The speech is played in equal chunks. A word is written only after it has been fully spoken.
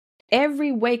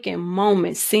Every waking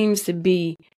moment seems to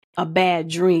be a bad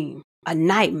dream, a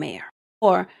nightmare,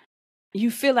 or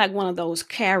you feel like one of those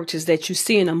characters that you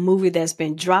see in a movie that's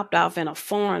been dropped off in a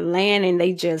foreign land and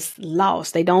they just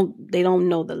lost. They don't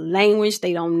know the language.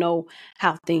 They don't know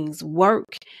how things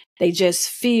work. They just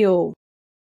feel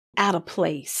out of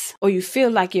place, or you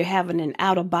feel like you're having an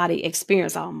out of body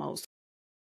experience almost.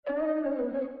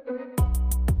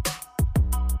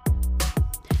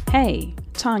 Hey,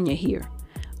 Tanya here.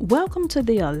 Welcome to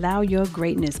the Allow Your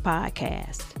Greatness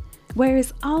podcast, where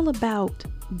it's all about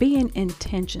being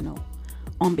intentional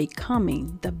on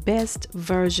becoming the best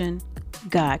version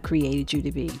God created you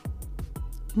to be.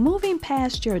 Moving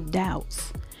past your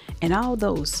doubts and all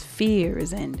those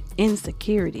fears and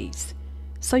insecurities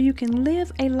so you can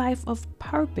live a life of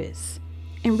purpose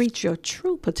and reach your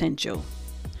true potential.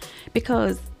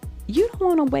 Because you don't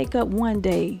want to wake up one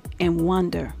day and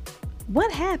wonder,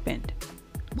 what happened?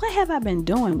 What have I been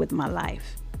doing with my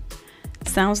life?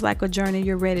 Sounds like a journey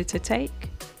you're ready to take?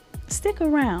 Stick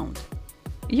around.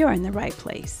 You're in the right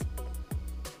place.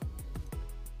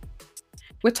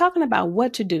 We're talking about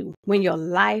what to do when your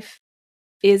life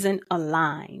isn't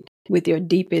aligned with your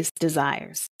deepest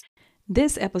desires.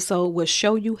 This episode will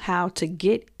show you how to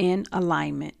get in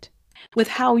alignment with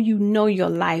how you know your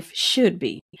life should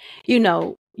be. You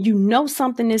know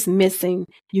something is missing.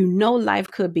 You know life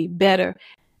could be better.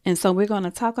 And so we're going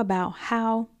to talk about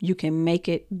how you can make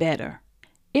it better.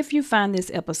 If you find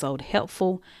this episode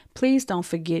helpful, please don't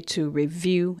forget to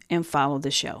review and follow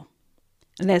the show.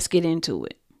 Let's get into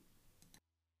it.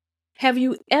 Have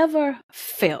you ever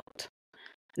felt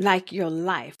like your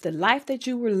life, the life that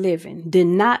you were living, did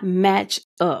not match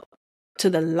up to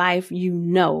the life you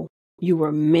know you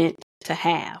were meant to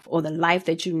have, or the life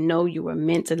that you know you were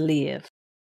meant to live?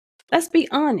 Let's be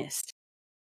honest.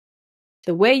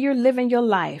 The way you're living your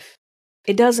life,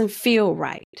 it doesn't feel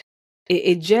right.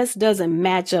 It just doesn't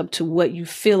match up to what you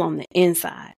feel on the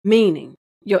inside, meaning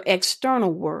your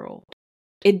external world.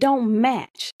 It don't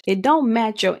match. It don't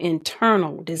match your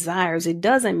internal desires. It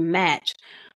doesn't match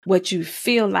what you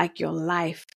feel like your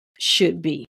life should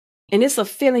be. And it's a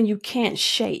feeling you can't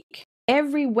shake.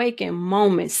 Every waking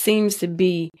moment seems to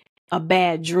be a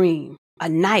bad dream, a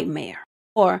nightmare,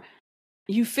 or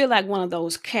you feel like one of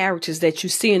those characters that you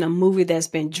see in a movie that's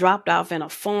been dropped off in a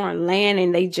foreign land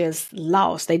and they just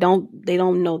lost. They don't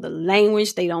know the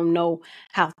language. They don't know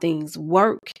how things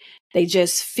work. They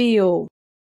just feel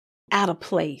out of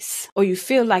place, or you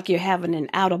feel like you're having an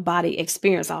out of body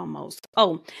experience almost.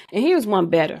 Oh, and here's one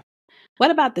better.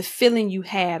 What about the feeling you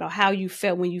had or how you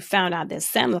felt when you found out that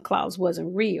Santa Claus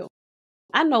wasn't real?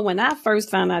 I know when I first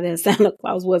found out that Santa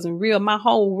Claus wasn't real, my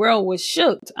whole world was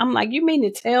shook. I'm like, you mean to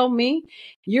tell me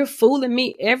you're fooling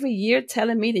me every year,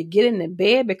 telling me to get in the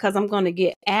bed because I'm going to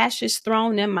get ashes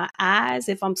thrown in my eyes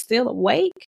if I'm still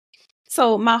awake?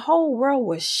 So my whole world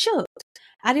was shook.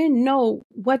 I didn't know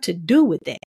what to do with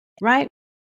that, right?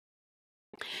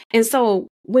 And so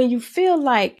when you feel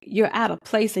like you're out of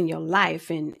place in your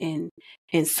life and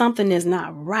something is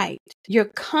not right, you're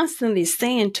constantly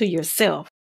saying to yourself,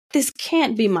 this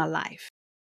can't be my life.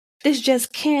 This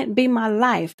just can't be my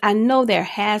life. I know there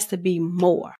has to be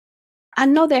more. I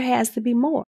know there has to be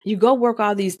more. You go work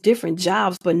all these different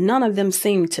jobs, but none of them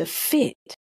seem to fit.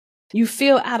 You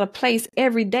feel out of place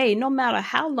every day, no matter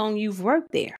how long you've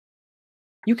worked there.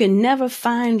 You can never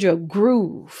find your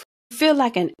groove. You feel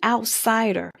like an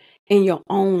outsider in your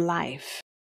own life.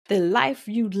 The life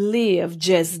you live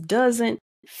just doesn't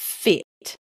fit.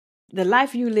 The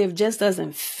life you live just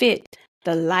doesn't fit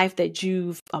the life that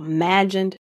you've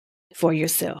imagined for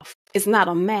yourself. It's not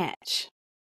a match.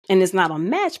 And it's not a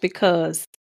match because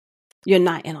you're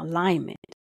not in alignment.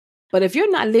 But if you're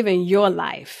not living your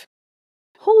life,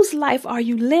 whose life are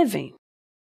you living?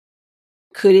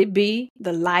 Could it be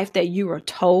the life that you are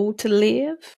told to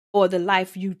live, or the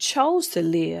life you chose to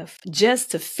live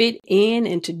just to fit in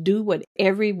and to do what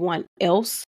everyone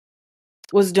else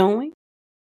was doing?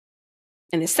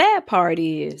 And the sad part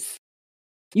is,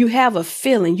 you have a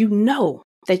feeling, you know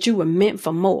that you were meant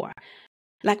for more.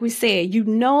 Like we said, you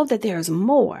know that there's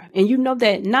more. And you know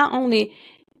that not only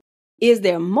is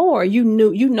there more, you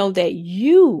know that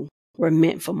you were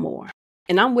meant for more.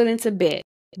 And I'm willing to bet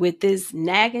with this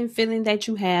nagging feeling that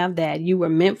you have that you were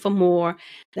meant for more,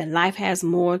 that life has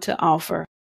more to offer,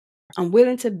 I'm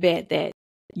willing to bet that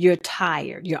you're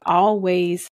tired. You're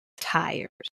always tired.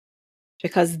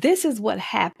 Because this is what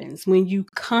happens when you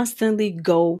constantly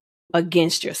go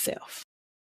against yourself.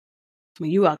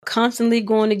 When you are constantly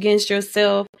going against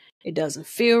yourself, it doesn't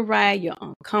feel right, you're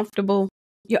uncomfortable,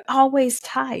 you're always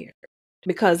tired.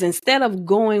 Because instead of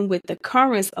going with the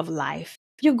currents of life,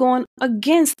 you're going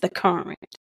against the current.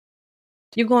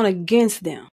 You're going against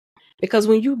them. Because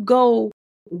when you go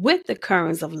with the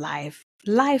currents of life,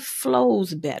 life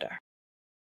flows better,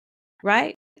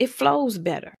 right? It flows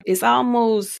better. It's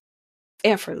almost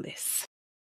effortless.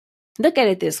 Look at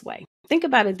it this way. Think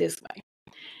about it this way.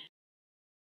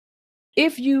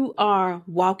 If you are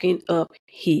walking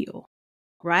uphill,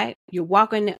 right? You're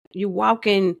walking,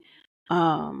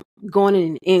 going in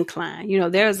an incline. You know,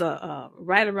 there's a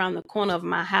right around the corner of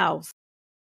my house.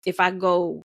 If I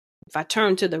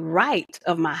turn to the right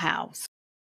of my house,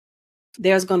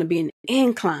 there's going to be an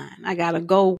incline. I got to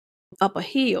go up a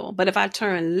hill. But if I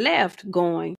turn left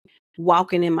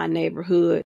walking in my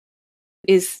neighborhood,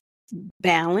 it's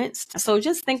balanced. So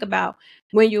just think about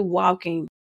when you're walking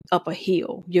up a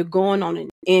hill, you're going on an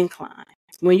incline.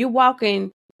 When you're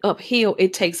walking uphill,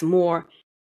 it takes more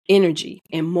energy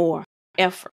and more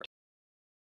effort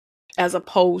as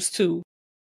opposed to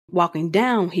walking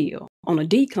downhill on a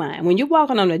decline. When you're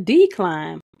walking on a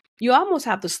decline, you almost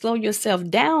have to slow yourself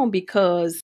down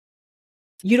because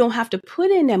you don't have to put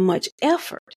in that much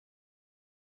effort.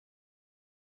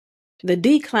 The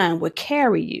decline will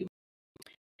carry you,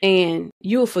 and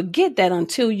you'll forget that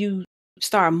until you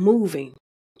start moving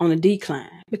on a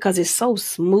decline because it's so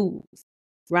smooth,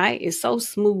 right? It's so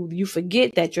smooth. You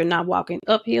forget that you're not walking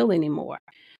uphill anymore.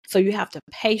 So you have to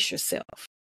pace yourself.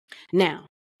 Now,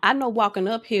 I know walking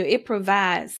uphill, it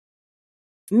provides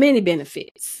many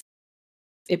benefits.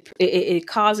 It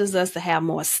causes us to have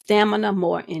more stamina,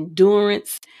 more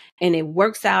endurance, and it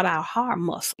works out our heart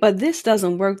muscle. But this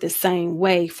doesn't work the same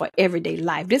way for everyday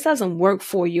life. This doesn't work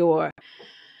for your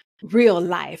real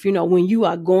life. You know, when you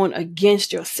are going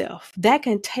against yourself, that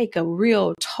can take a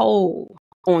real toll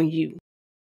on you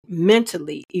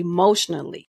mentally,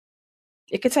 emotionally.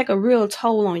 It can take a real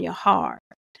toll on your heart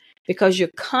because you're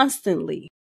constantly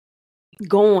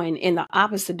going in the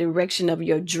opposite direction of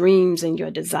your dreams and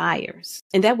your desires.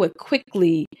 And that would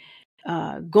quickly,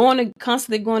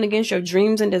 constantly going against your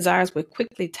dreams and desires would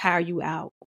quickly tire you out.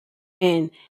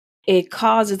 And it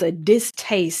causes a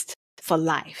distaste for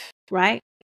life, right?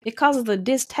 It causes a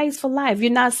distaste for life.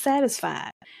 You're not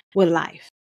satisfied with life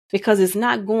because it's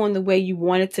not going the way you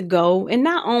want it to go. And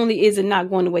not only is it not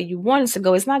going the way you want it to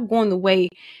go, it's not going the way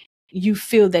you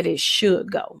feel that it should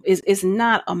go. It's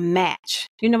not a match.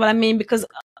 You know what I mean? Because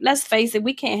let's face it,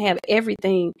 we can't have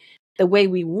everything the way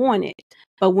we want it.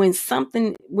 But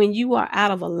when you are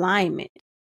out of alignment,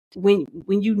 when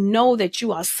you know that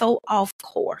you are so off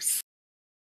course,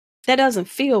 that doesn't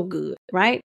feel good,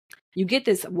 right? You get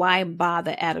this why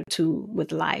bother attitude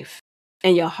with life,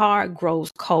 and your heart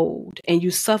grows cold and you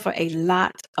suffer a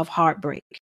lot of heartbreak.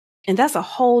 And that's a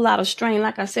whole lot of strain.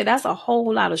 Like I said, that's a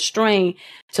whole lot of strain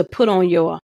to put on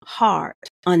your heart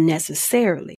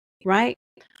unnecessarily, right?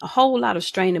 A whole lot of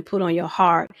strain to put on your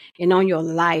heart and on your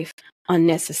life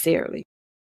unnecessarily.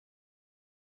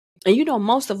 And you know,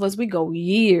 most of us, we go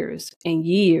years and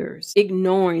years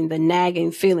ignoring the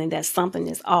nagging feeling that something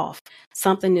is off,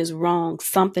 something is wrong,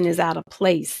 something is out of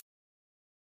place.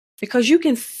 Because you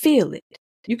can feel it.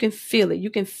 You can feel it. You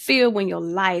can feel when your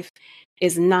life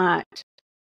is not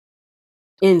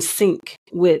in sync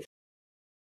with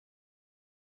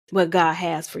what God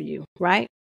has for you, right?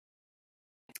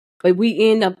 But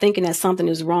we end up thinking that something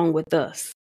is wrong with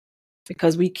us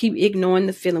because we keep ignoring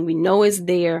the feeling. We know it's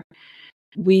there.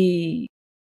 We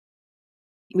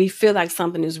feel like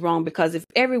something is wrong because if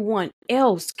everyone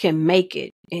else can make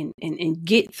it and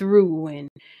get through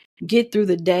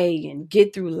the day and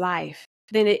get through life,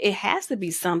 then it has to be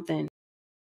something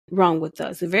wrong with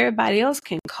us. If everybody else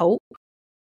can cope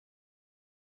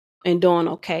and doing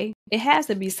okay, it has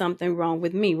to be something wrong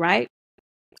with me, right?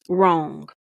 Wrong.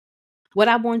 What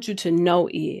I want you to know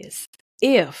is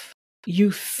if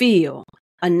you feel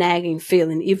a nagging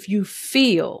feeling, if you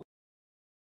feel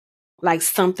like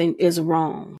something is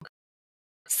wrong,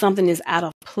 something is out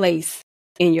of place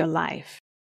in your life,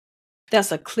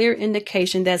 that's a clear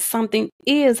indication that something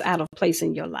is out of place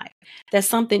in your life, that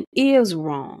something is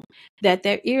wrong, that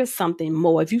there is something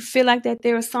more. If you feel like that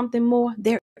there is something more,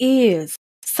 there is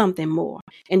something more.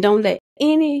 And don't let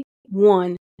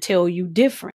anyone tell you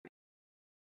different.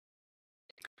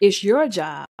 It's your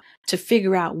job to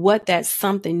figure out what that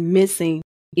something missing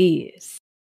is,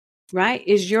 right?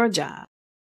 It's your job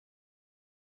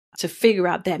to figure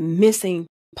out that missing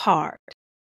part.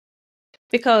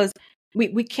 Because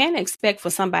we can't expect for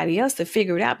somebody else to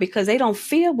figure it out because they don't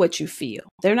feel what you feel.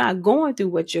 They're not going through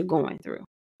what you're going through.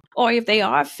 Or if they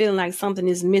are feeling like something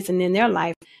is missing in their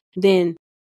life, then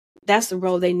that's the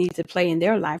role they need to play in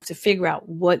their life to figure out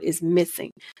what is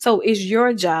missing. So it's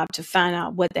your job to find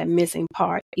out what that missing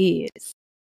part is.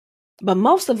 But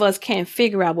most of us can't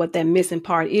figure out what that missing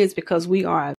part is because we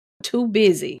are too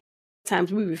busy.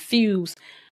 Sometimes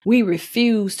we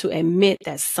refuse to admit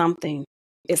that something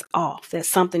is off, that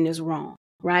something is wrong,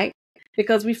 right?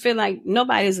 Because we feel like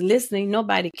nobody's listening,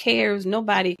 nobody cares,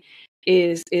 nobody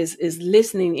is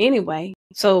listening anyway.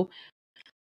 So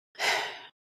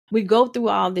we go through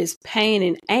all this pain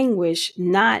and anguish,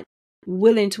 not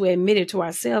willing to admit it to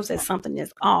ourselves that something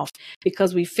is off,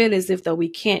 because we feel as if though we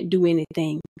can't do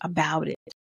anything about it.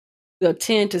 We'll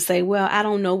tend to say, well, I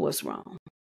don't know what's wrong.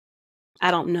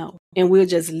 I don't know. And we'll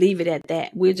just leave it at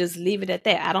that. We'll just leave it at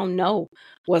that. I don't know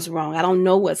what's wrong. I don't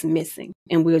know what's missing.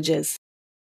 And we'll just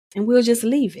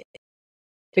leave it,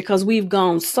 because we've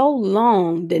gone so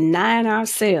long denying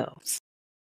ourselves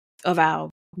of our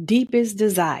deepest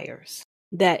desires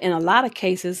that in a lot of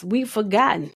cases we've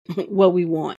forgotten what we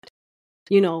want.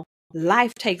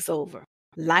 Life takes over.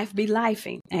 Life be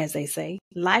lifing, as they say.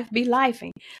 Life be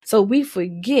lifing. So we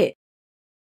forget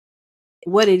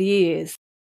what it is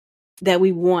that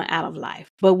we want out of life,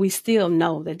 but we still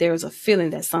know that there's a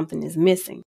feeling that something is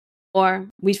missing, or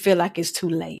we feel like it's too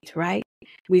late, right?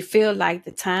 We feel like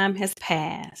the time has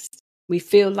passed. We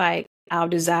feel like our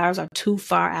desires are too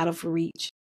far out of reach.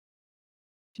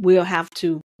 We'll have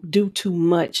to do too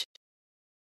much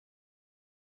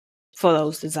for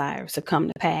those desires to come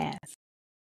to pass.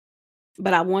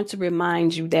 But I want to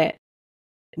remind you that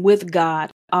with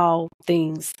God, all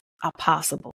things are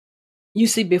possible. You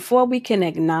see, before we can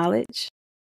acknowledge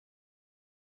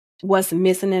what's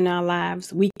missing in our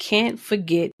lives, we can't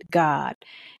forget God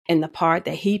and the part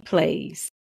that He plays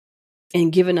in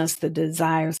giving us the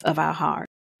desires of our heart.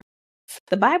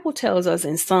 The Bible tells us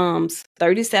in Psalms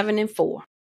 37:4,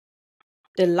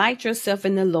 delight yourself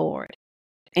in the Lord,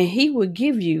 and He will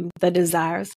give you the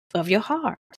desires of your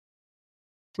heart.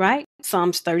 Right?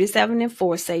 Psalms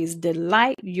 37:4 says,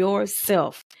 delight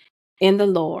yourself in the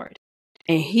Lord,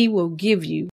 and He will give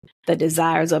you the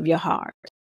desires of your heart.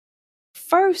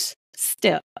 First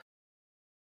step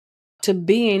to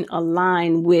being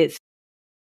aligned with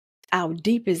our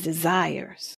deepest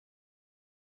desires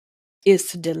is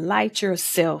to delight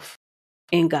yourself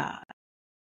in God.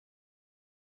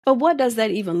 But what does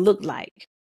that even look like?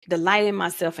 Delighting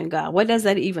myself in God. What does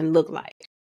that even look like?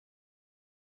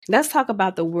 Let's talk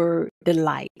about the word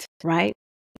delight, right?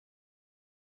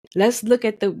 Let's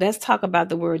talk about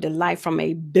the word delight from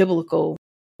a biblical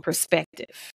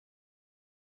perspective.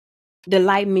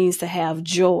 Delight means to have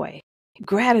joy,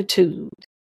 gratitude,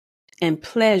 and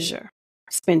pleasure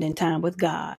spending time with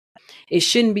God. It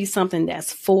shouldn't be something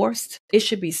that's forced. It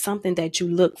should be something that you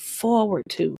look forward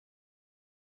to.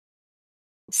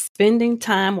 Spending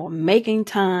time or making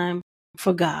time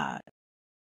for God.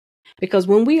 Because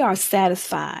when we are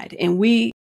satisfied and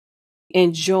we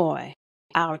enjoy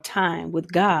our time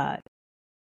with God,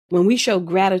 when we show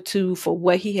gratitude for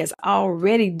what He has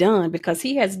already done, because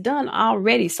He has done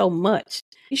already so much,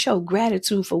 we show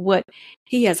gratitude for what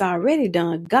He has already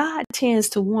done, God tends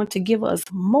to want to give us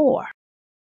more.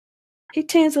 He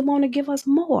tends to want to give us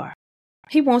more.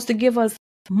 He wants to give us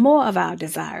more of our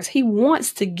desires. He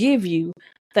wants to give you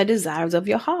the desires of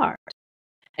your heart.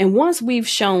 And once we've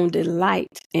shown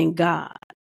delight in God,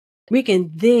 we can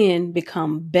then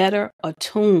become better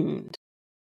attuned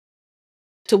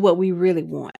to what we really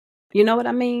want. You know what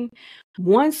I mean?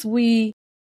 Once we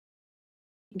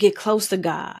get close to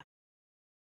God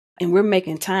and we're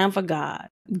making time for God,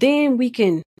 then we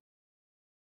can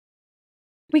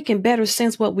better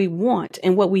sense what we want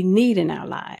and what we need in our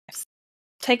lives.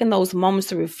 Taking those moments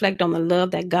to reflect on the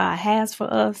love that God has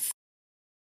for us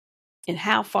and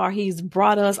how far He's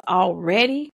brought us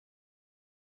already,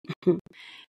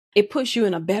 it puts you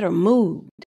in a better mood.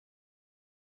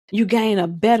 You gain a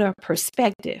better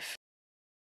perspective,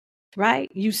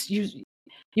 right? You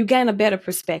gain a better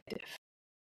perspective.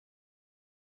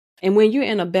 And when you're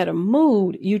in a better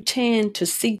mood, you tend to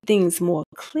see things more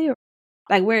clear.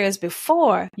 Like whereas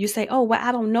before you say, oh, well,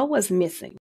 I don't know what's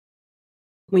missing.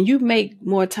 When you make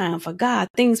more time for God,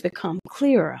 things become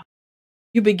clearer.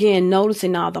 You begin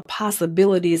noticing all the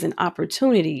possibilities and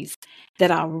opportunities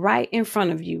that are right in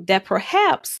front of you that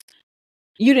perhaps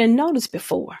you didn't notice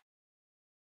before.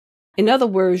 In other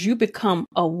words, you become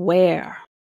aware.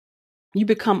 You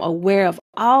become aware of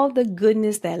all the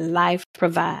goodness that life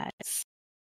provides.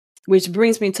 Which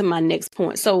brings me to my next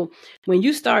point. So when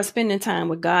you start spending time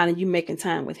with God and you making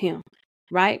time with Him,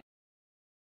 right?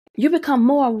 You become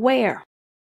more aware.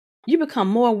 You become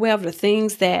more aware of the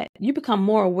things that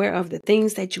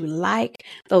you like,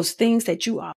 those things that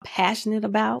you are passionate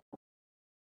about,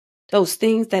 those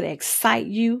things that excite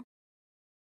you.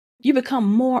 You become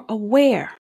more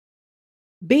aware.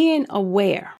 Being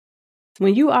aware,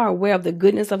 when you are aware of the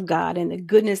goodness of God and the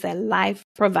goodness that life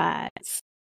provides,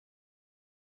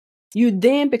 You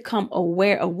then become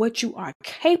aware of what you are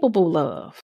capable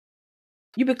of.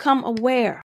 You become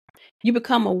aware. You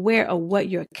become aware of what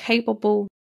you're capable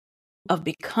of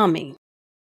becoming.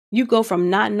 You go from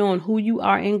not knowing who you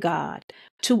are in God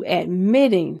to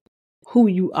admitting who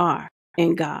you are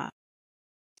in God,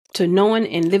 to knowing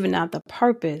and living out the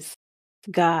purpose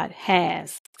God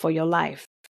has for your life.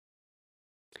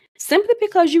 Simply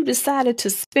because you decided to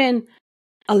spend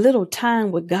a little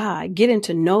time with God, getting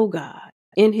to know God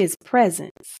in His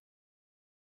presence,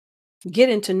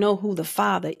 getting to know who the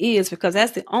Father is, because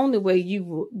that's the only way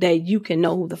that you can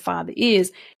know who the Father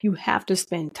is. You have to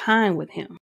spend time with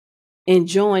Him,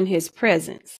 enjoying His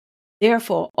presence,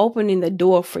 therefore opening the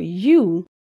door for you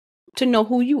to know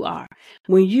who you are.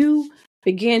 When you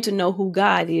begin to know who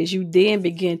God is, you then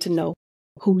begin to know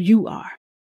who you are.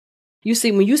 You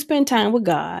see, when you spend time with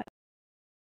God,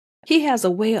 He has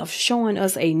a way of showing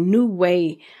us a new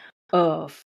way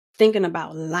of thinking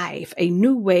about life, a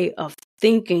new way of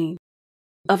thinking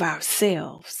of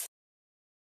ourselves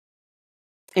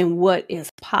and what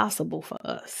is possible for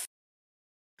us.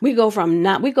 We go from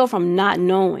not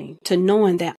knowing to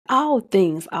knowing that all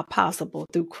things are possible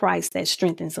through Christ that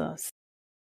strengthens us.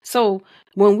 So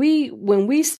when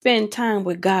we spend time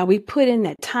with God, we put in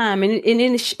that time, and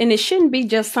it shouldn't be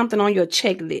just something on your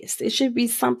checklist. It should be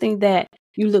something that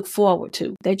you look forward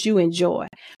to, that you enjoy.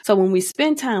 So when we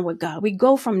spend time with God, we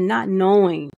go from not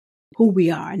knowing who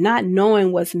we are, not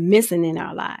knowing what's missing in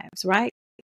our lives, right,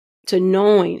 to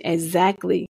knowing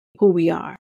exactly who we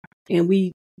are, and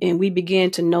we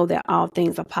begin to know that all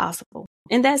things are possible.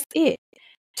 And that's it.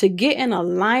 To get in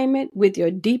alignment with your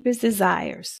deepest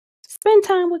desires, spend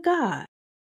time with God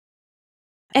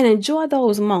and enjoy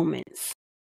those moments.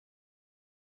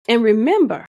 And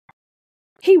remember,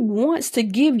 He wants to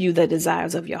give you the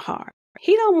desires of your heart.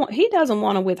 He doesn't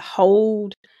want to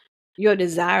withhold your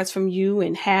desires from you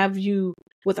and have you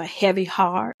with a heavy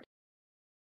heart.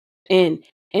 And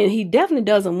He definitely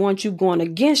doesn't want you going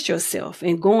against yourself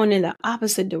and going in the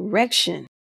opposite direction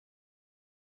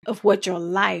of what your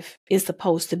life is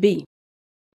supposed to be.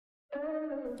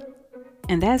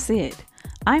 And that's it.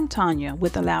 I'm Tanya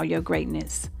with Allow Your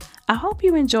Greatness. I hope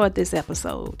you enjoyed this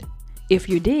episode. If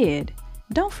you did,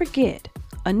 don't forget,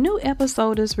 a new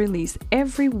episode is released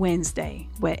every Wednesday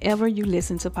wherever you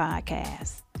listen to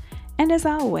podcasts. And as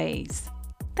always,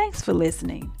 thanks for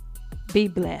listening. Be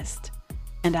blessed,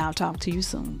 and I'll talk to you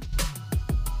soon.